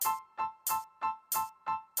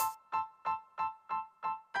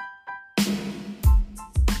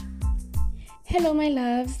Hello, my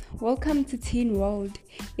loves. Welcome to Teen World.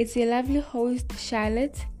 It's your lovely host,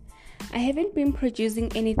 Charlotte. I haven't been producing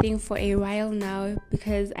anything for a while now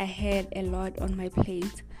because I had a lot on my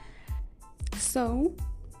plate. So,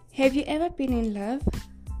 have you ever been in love?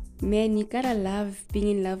 Man, you gotta love being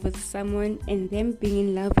in love with someone and them being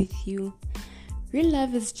in love with you. Real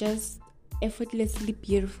love is just effortlessly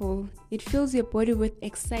beautiful. It fills your body with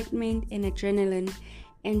excitement and adrenaline.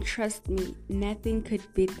 And trust me, nothing could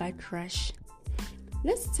beat that rush.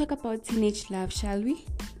 Let's talk about teenage love, shall we?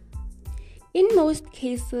 In most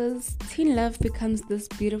cases, teen love becomes this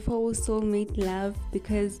beautiful soulmate love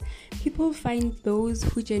because people find those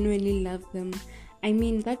who genuinely love them. I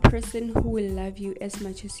mean, that person who will love you as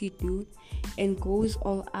much as you do and goes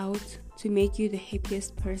all out to make you the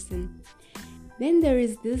happiest person. Then there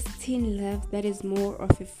is this teen love that is more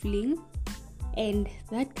of a fling, and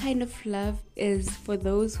that kind of love is for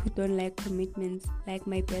those who don't like commitments, like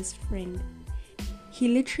my best friend. He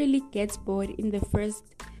literally gets bored in the first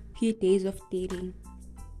few days of dating.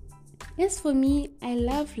 As for me, I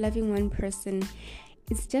love loving one person.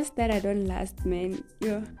 It's just that I don't last, man.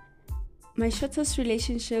 My shortest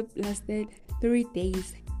relationship lasted 3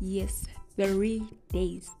 days. Yes, 3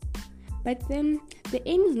 days. But then, the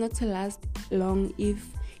aim is not to last long if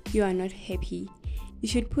you are not happy. You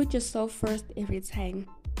should put yourself first every time.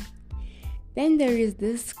 Then there is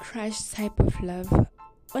this crush type of love.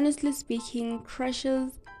 Honestly speaking,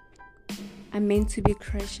 crushes are meant to be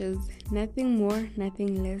crushes. Nothing more,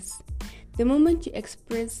 nothing less. The moment you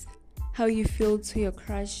express how you feel to your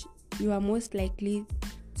crush, you are most likely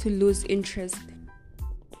to lose interest.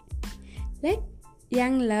 Let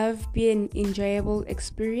young love be an enjoyable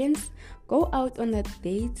experience. Go out on a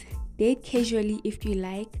date. Date casually if you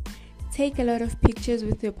like. Take a lot of pictures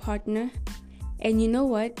with your partner. And you know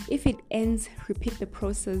what? If it ends, repeat the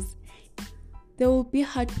process. There will be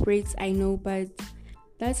heartbreaks, I know, but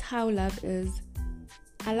that's how love is.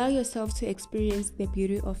 Allow yourself to experience the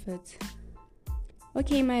beauty of it.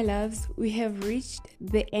 Okay, my loves, we have reached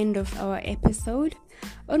the end of our episode.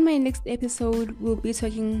 On my next episode, we'll be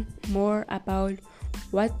talking more about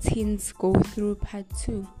what teens go through part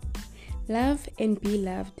 2. Love and be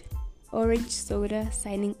loved. Orange Soda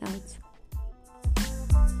signing out.